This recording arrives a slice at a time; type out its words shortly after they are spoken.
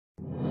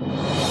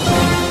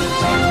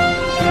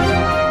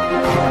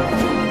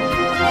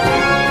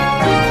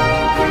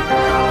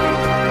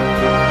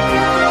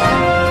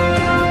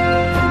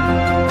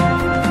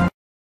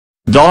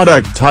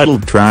Dhadak title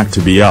track to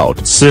be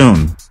out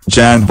soon,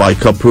 Janhvi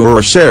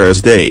Kapoor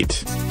shares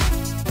date.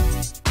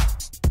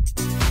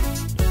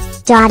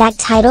 Dhadak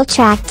title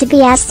track to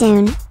be out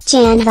soon,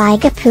 Janhvi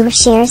Kapoor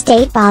shares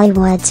date.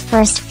 Bollywood's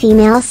first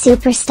female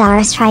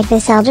superstar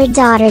Sridevi's elder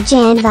daughter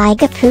Janhvi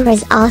Kapoor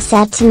is all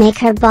set to make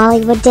her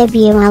Bollywood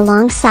debut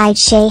alongside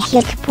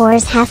Shahid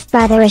Kapoor's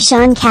half-brother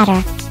Ishaan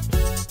Khatter.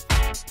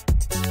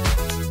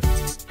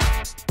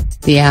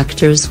 The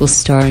actors will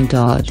star in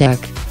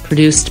Dhadak,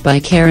 produced by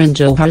Karan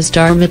Johar's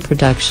Dharma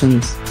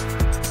Productions.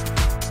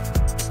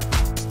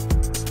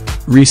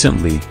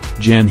 Recently,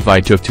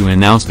 Janhvi took to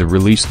announce the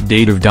release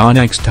date of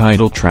Dhadak's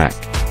title track.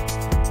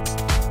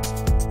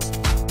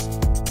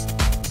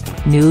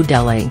 New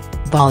Delhi,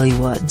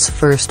 Bollywood's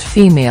first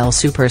female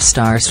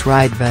superstar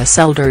Sridevi's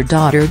elder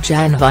daughter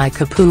Janhvi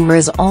Kapoor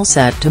is all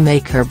set to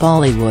make her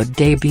Bollywood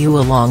debut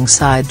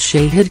alongside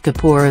Shahid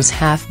Kapoor's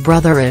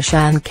half-brother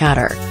Ishaan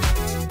Khatter.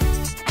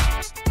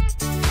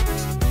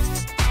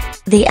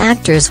 The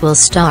actors will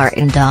star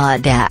in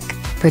Dhadak,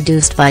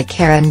 produced by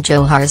Karan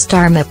Johar's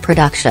Dharma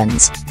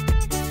Productions.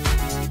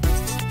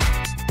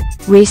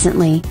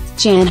 Recently,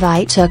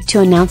 Janhvi took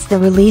to announce the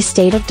release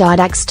date of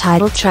Dhadak's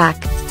title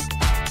track.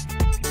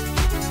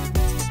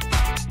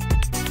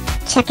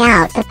 Check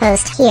out the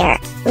post here.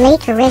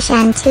 Later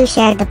Ishaan too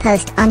shared the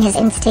post on his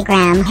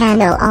Instagram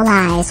handle. All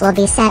eyes will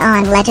be set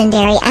on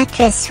legendary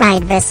actress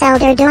Sridevi's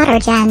elder daughter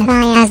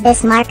Janhvi as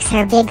this marks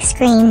her big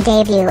screen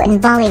debut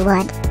in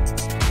Bollywood.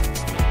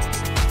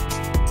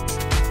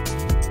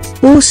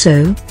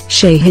 Also,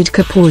 Shahid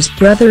Kapoor's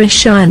brother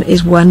Ishaan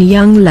is one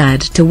young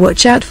lad to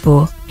watch out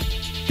for.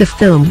 The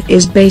film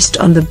is based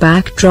on the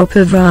backdrop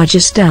of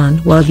Rajasthan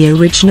while the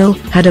original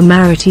had a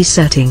Marathi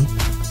setting.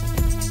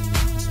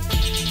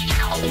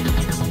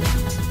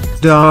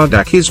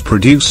 Dhadak is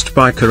produced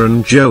by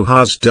Karan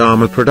Johar's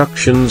Dharma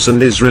Productions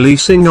and is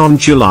releasing on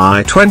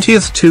July 20,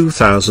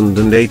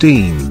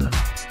 2018.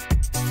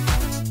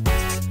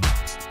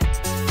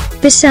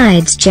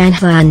 Besides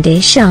Janhvi and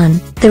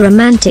Ishaan, the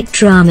romantic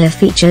drama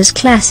features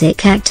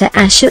classic actor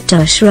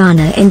Ashutosh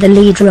Rana in the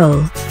lead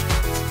role.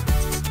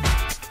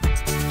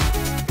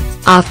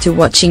 After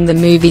watching the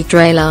movie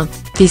trailer,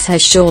 this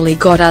has surely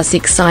got us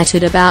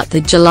excited about the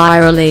July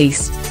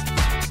release.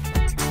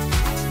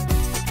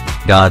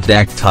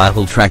 Dhadak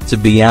title track to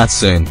be out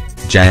soon,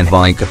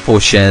 Janhvi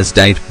Kapoor shares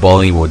date.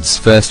 Bollywood's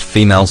first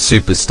female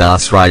superstar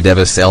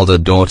Sridevi's elder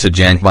daughter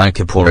Janhvi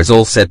Kapoor is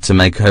all set to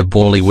make her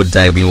Bollywood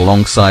debut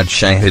alongside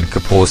Shahid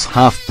Kapoor's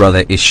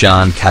half-brother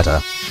Ishaan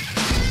Khatter.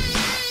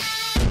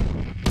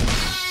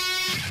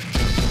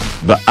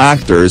 The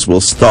actors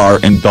will star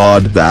in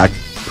Dhadak,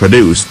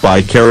 produced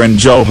by Karan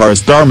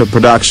Johar's Dharma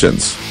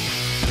Productions.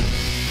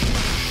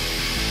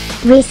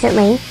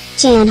 Recently,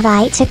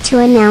 Janhvi took to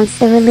announce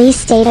the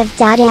release date of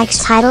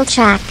Dhadak's title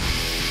track.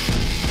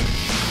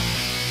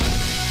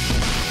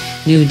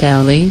 New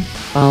Delhi,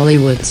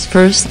 Bollywood's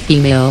first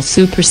female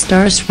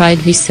superstar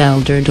Sridevi's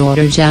elder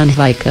daughter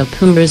Janhvi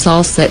Kapoor is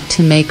all set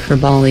to make her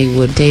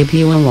Bollywood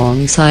debut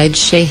alongside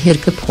Shahid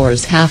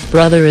Kapoor's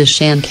half-brother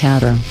Ishaan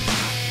Khatter.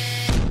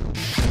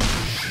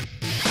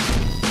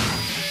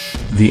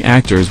 The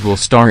actors will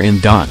star in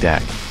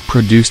Dhadak,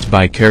 produced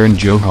by Karan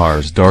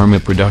Johar's Dharma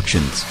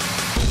Productions.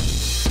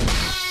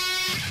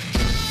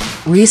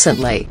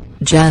 Recently,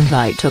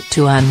 Janhvi took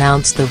to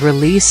announce the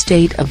release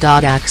date of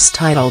Dhadak's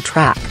title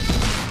track.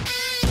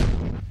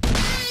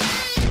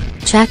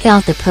 Check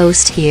out the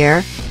post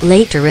here.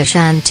 Later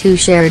Ishaan too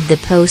shared the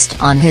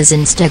post on his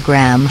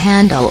Instagram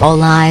handle.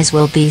 All eyes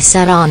will be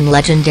set on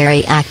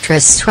legendary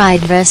actress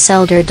Sridevi's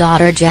elder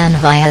daughter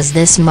Janhvi as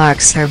this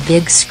marks her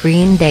big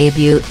screen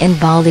debut in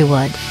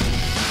Bollywood.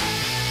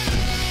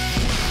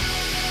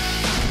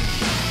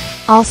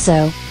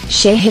 Also,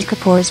 Shahid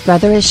Kapoor's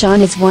brother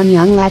Ishaan is one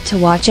young lad to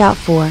watch out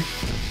for.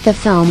 The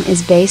film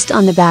is based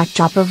on the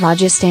backdrop of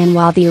Rajasthan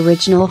while the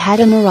original had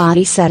a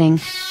Marathi setting.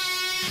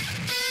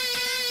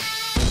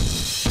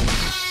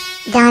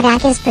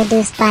 Dhadak is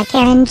produced by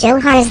Karan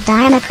Johar's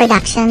Dharma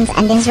Productions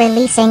and is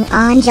releasing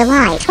on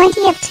July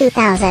 20,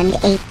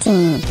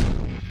 2018.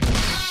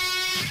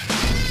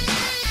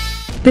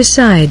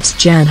 Besides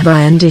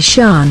Janhvi and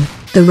Ishaan,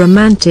 the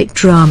romantic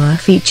drama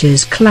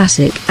features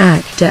classic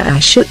actor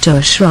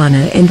Ashutosh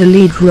Rana in the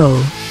lead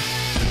role.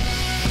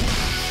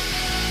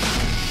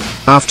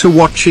 After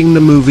watching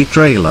the movie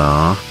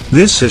trailer,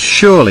 this has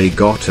surely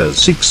got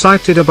us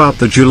excited about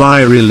the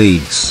July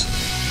release.